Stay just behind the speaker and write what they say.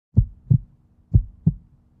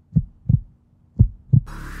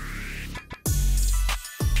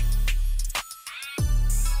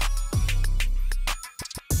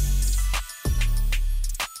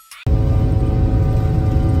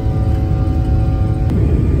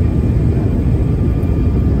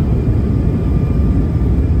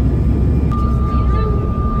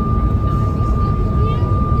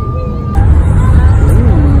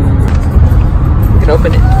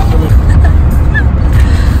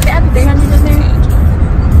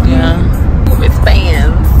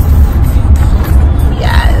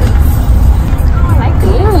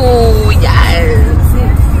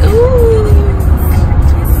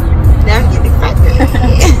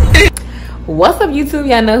What's up, YouTube?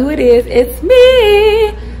 Y'all know who it is. It's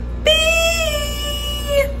me, B.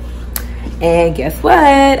 And guess what?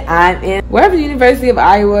 I'm in wherever the University of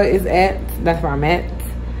Iowa is at. That's where I'm at.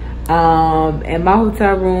 And my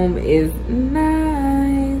hotel room is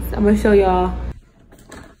nice. I'm gonna show y'all.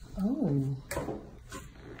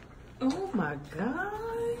 Oh my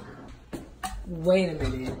God. Wait a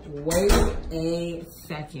minute. Wait a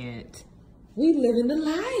second. We living the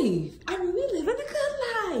life. I mean, we living the good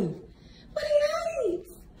life. What a life.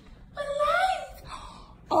 What a life.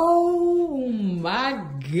 Oh my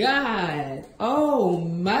God. Oh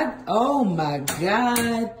my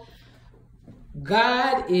God.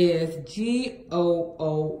 God is G-O-O-O-O-D.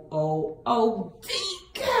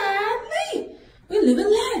 Godly. We living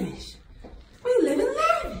lavish. We living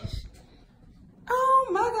lavish. Oh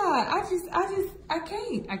my God.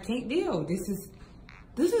 I can't deal. This is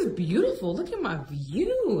beautiful. Look at my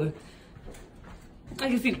view. I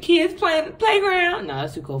can see the kids playing at the playground. No,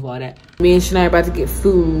 that's too cool for all that. Me and Shania are about to get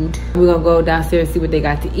food. We're gonna go downstairs and see what they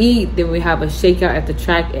got to eat. Then we have a shakeout at the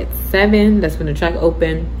track at 7. That's when the track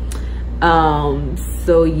open.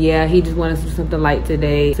 So yeah, he just wanted to do something light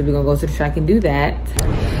today. So we're gonna go to the track and do that.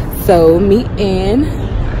 So me and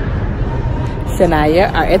Shania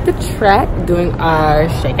are at the track doing our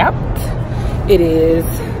shakeout. It is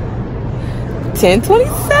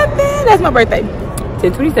 10:27. That's my birthday.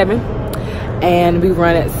 10:27. And we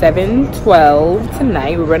run at 7:12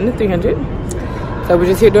 tonight. We're running the 300. So we're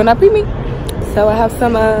just here doing our pre-meet. So I have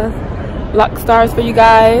some lock stars for you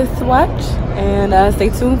guys to watch. And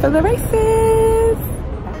stay tuned for the races.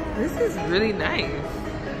 This is really nice.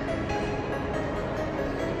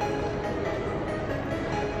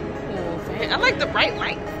 I like the bright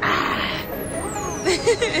light.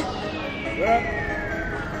 Yeah.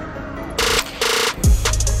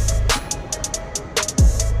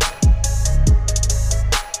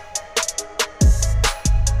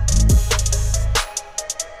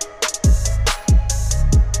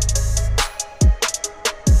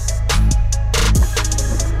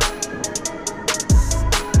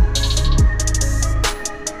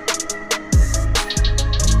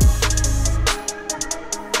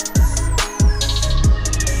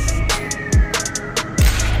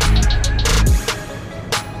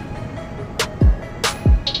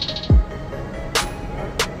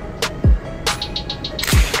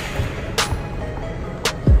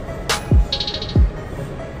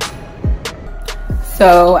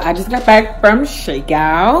 So I just got back from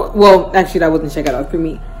shakeout. Well, actually that wasn't shakeout, that was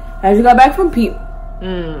pre-meet. I just got back from pre-meet.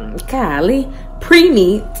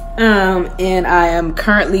 And I am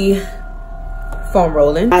currently foam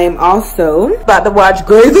rolling. I am also about to watch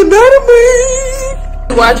Grey's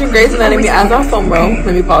Anatomy. Watching Grey's Anatomy as I foam roll.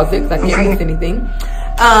 Let me pause it because I can't miss anything.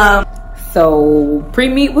 So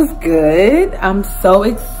pre-meet was good. I'm so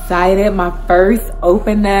excited. My first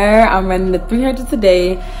opener. I'm running the 300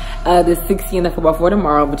 today. The 60 and the 4x4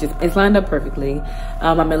 tomorrow, which is it's lined up perfectly.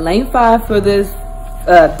 I'm in lane 5 for this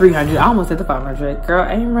 300. I almost said the 500. Girl,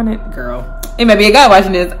 I ain't running. Girl, it may be a guy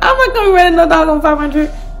watching this. I'm not gonna be running no dog on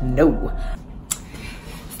 500. No.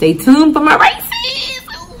 Stay tuned for my races.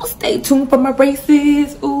 Ooh, stay tuned for my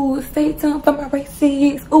races. Ooh, stay tuned for my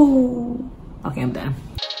races. Ooh. Okay, I'm done.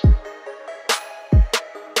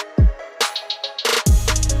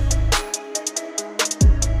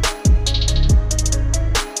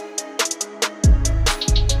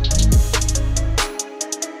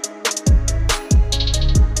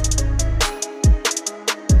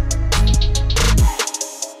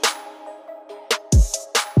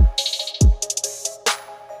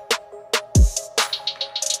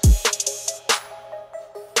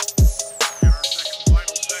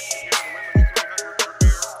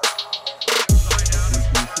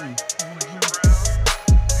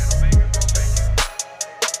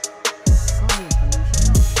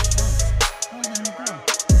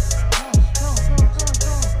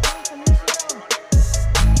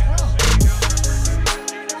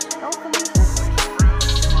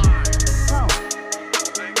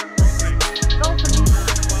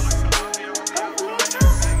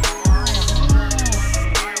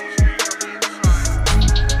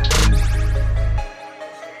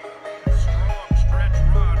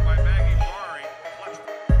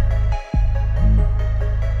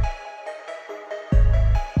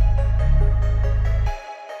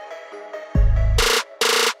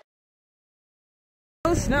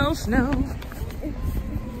 Snow.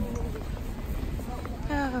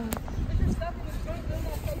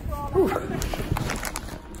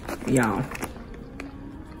 Y'all.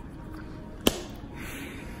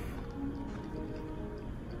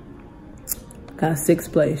 Got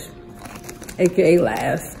 6th place, aka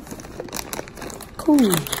last.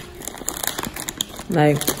 Cool.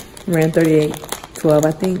 Like, ran 38:12,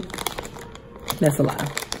 I think. That's a lie.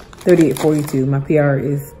 38:42. My PR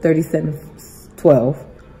is 37:12.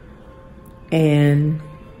 And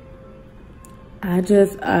I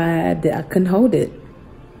couldn't hold it.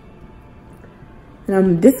 And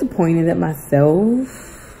I'm disappointed at myself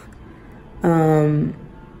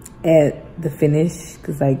at the finish,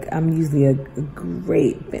 because like I'm usually a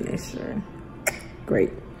great finisher.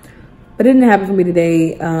 Great. But it didn't happen for me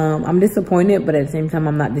today. I'm disappointed, but at the same time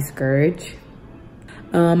I'm not discouraged.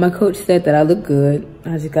 My coach said that I look good.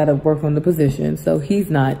 I just gotta work on the position. So he's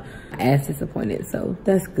not as disappointed. So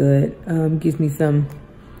that's good. Gives me some,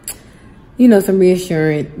 you know, some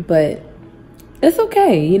reassurance, but it's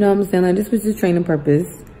okay. You know what I'm saying? Like, this was just training purpose.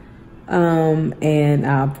 And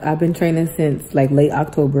I've been training since like late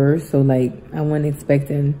October. So like I wasn't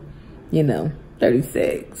expecting, you know,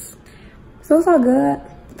 36. So it's all good.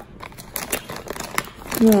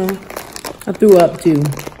 Yeah, I threw up too.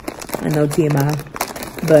 I know, TMI.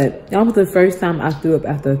 But that was the first time I threw up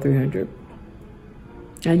after 300.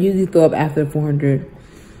 I usually throw up after 400.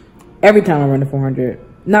 Every time I run the 400.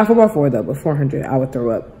 Not 4x4 though, but 400 I would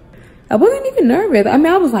throw up. I wasn't even nervous. I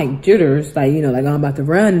mean, I was like jitters, like, you know, like I'm about to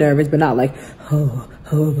run nervous, but not like, oh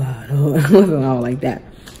God, oh. It wasn't all like that.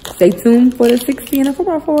 Stay tuned for the 60 and the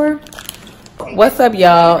 4x4. What's up,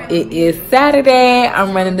 y'all? It is Saturday.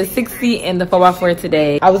 I'm running the 60 and the 4x4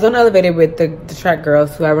 today. I was on the elevator with the track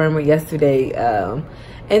girls who I ran with yesterday.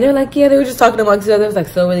 And they're like, yeah, they were just talking amongst each other. It was like,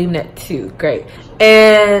 so we're leaving at 2. Great.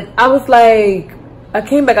 And I was like, I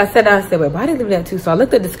came back, I sat down, I said, wait, why did they leave at 2? So I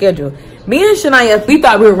looked at the schedule. Me and Shania, we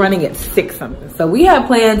thought we were running at 6 something. So we had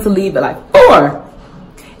planned to leave at like 4.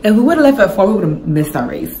 If we would have left at 4, we would have missed our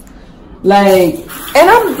race. Like, and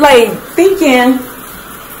I'm like thinking,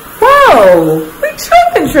 whoa, we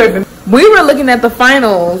tripping. We were looking at the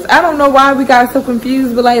finals. I don't know why we got so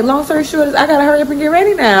confused, but like, long story short, I gotta hurry up and get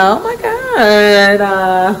ready now. Oh my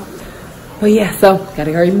God. But yeah, so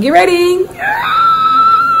gotta hurry up and get ready.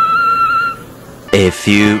 A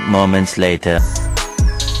few moments later.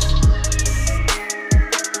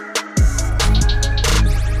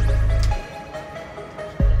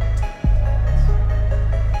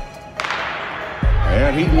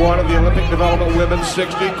 And heat 1 of the Olympic Development Women's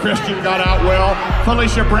 60. Christian got out well.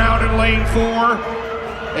 Felicia Brown in lane 4.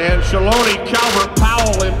 And Shaloni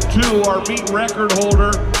Calvert-Powell in 2, our meet record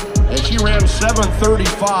holder. And she ran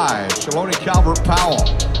 7:35. Shaloni Calvert-Powell,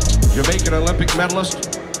 Jamaican Olympic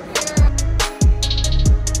medalist.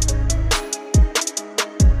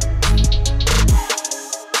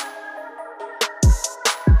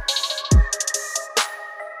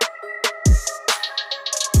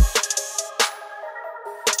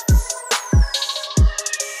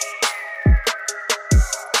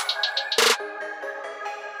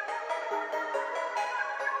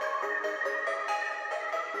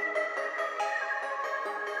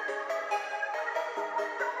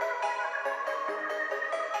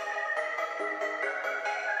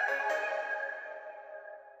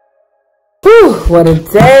 Whew, what a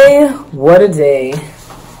day, what a day.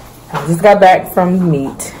 I just got back from the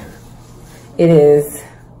meet. It is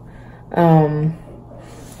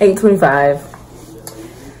 8:25.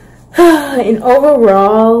 And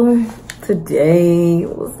overall, today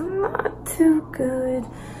was not too good.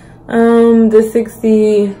 The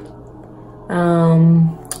 60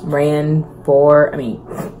 ran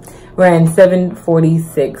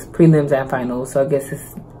 7:46 prelims and finals. So I guess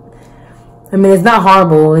it's not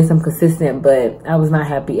horrible, at least I'm consistent, but I was not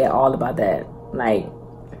happy at all about that. Like,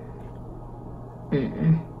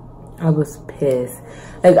 I was pissed.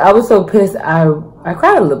 Like, I was so pissed, I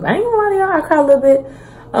cried a little bit. I ain't gonna lie to y'all, I cried a little bit.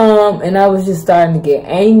 And I was just starting to get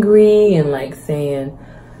angry and like saying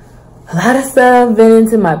a lot of stuff, venting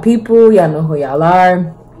to my people. Y'all know who y'all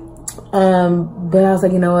are. But I was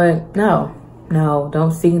like, you know what? No,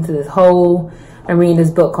 don't sink into this hole. I'm reading this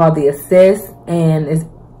book called The Assist, and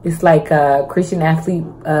it's like a Christian athlete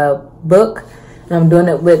book. And I'm doing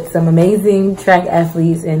it with some amazing track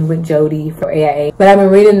athletes and with Jody for AIA. But I've been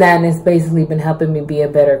reading that, and it's basically been helping me be a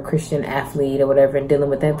better Christian athlete or whatever, and dealing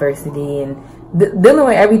with adversity and dealing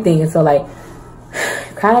with everything. And so like,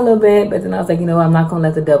 cried a little bit, but then I was like, you know what? I'm not gonna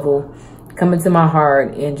let the devil come into my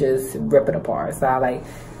heart and just rip it apart. So I like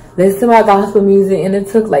listened to my gospel music, and it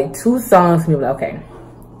took like 2 songs for me to be like, okay,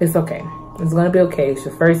 it's okay. It's gonna be okay. It's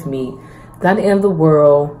your first meet. It's not the end of the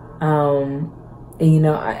world. And you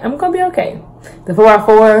know, I'm gonna be okay. The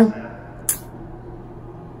 4x4,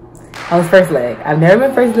 I was first leg. I've never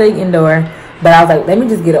been first leg indoor, but I was like, let me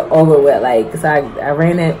just get it over with. Like, cause I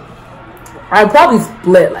ran it. I probably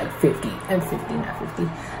split like 50 and 50, not 50.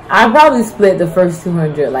 I probably split the first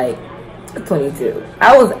 200 like 22.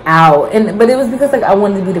 I was out, but it was because like I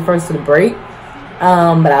wanted to be the first to the break.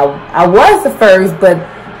 But I was the first, but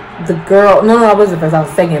the girl, no, I wasn't the first. I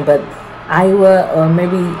was second, but Iowa or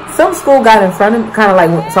maybe some school got in front of me, kind of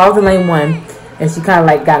like, so I was in lane 1, and she kind of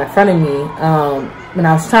like got in front of me. When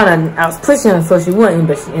I was pushing her so she wouldn't,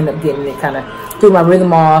 but she ended up getting it, kind of threw my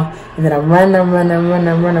rhythm off, and then I'm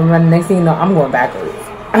running. Next thing you know, I'm going backwards.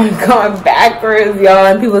 I'm going backwards, y'all,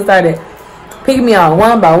 and people started picking me on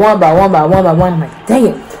one by one. I'm like, dang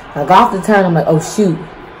it. I got off the turn. I'm like, oh shoot,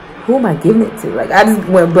 who am I giving it to? Like, I just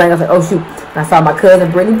went blank. I was like, oh shoot. And I saw my cousin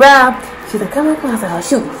Brittany Brown. She's like, come on. I was like, oh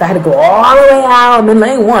shoot. So I had to go all the way out. I'm in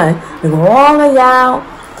lane 1 and go all the way out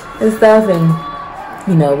and stuff. And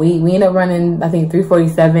you know, we ended up running, I think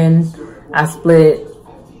 3:47. I split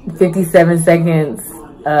 57 seconds.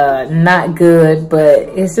 Not good, but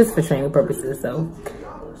it's just for training purposes. So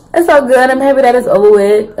it's all good. I'm happy that it's over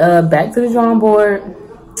with. Back to the drawing board.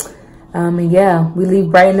 And yeah, we leave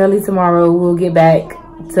bright and early tomorrow. We'll get back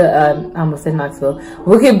to, I almost said Knoxville.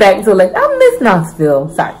 We'll get back to, like, I miss Knoxville.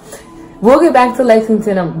 Sorry. We'll get back to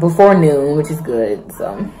Lexington before noon, which is good,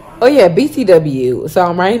 so. Oh yeah, BCW. So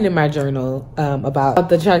I'm writing in my journal about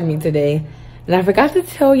the track meet today. And I forgot to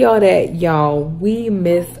tell y'all that, y'all, we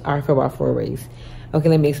missed our 4x4 race. Okay,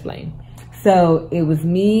 let me explain. So it was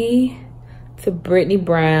me to Brittany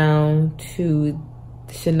Brown to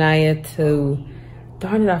Shania to,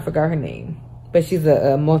 darn it, I forgot her name. But she's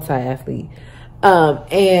a multi-athlete.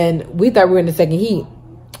 And we thought we were in the second heat.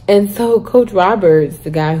 And so Coach Roberts,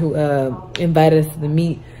 the guy who invited us to the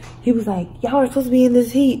meet, he was like, y'all are supposed to be in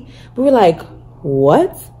this heat. We were like,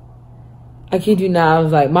 what? I kid you not. I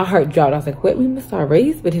was like, my heart dropped. I was like, what? We missed our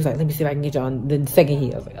race? But he was like, let me see if I can get you on the second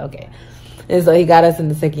heat. I was like, okay. And so he got us in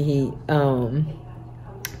the second heat.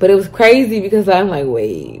 But it was crazy because I'm like,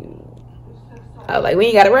 wait. I was like, we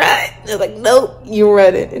ain't got to run. I was like, nope, you're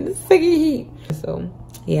running in the second heat. So,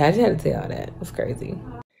 yeah, I just had to tell y'all that. It was crazy.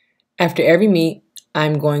 After every meet,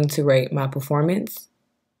 I'm going to rate my performance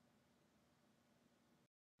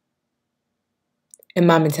and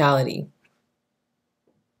my mentality.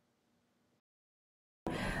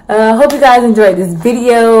 Hope you guys enjoyed this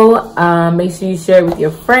video. Make sure you share it with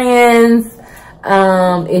your friends.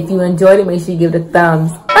 If you enjoyed it, make sure you give it a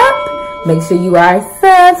thumbs up. Make sure you are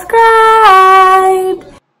subscribed.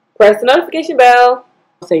 Press the notification bell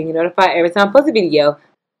so you can notify every time I post a video.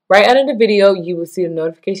 Right under the video, you will see the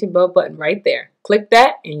notification bell button right there. Click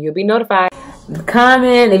that and you'll be notified.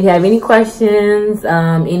 Comment if you have any questions,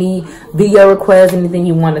 any video requests, anything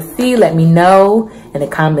you want to see, let me know in the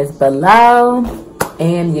comments below.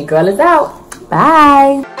 And your girl is out.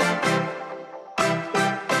 Bye.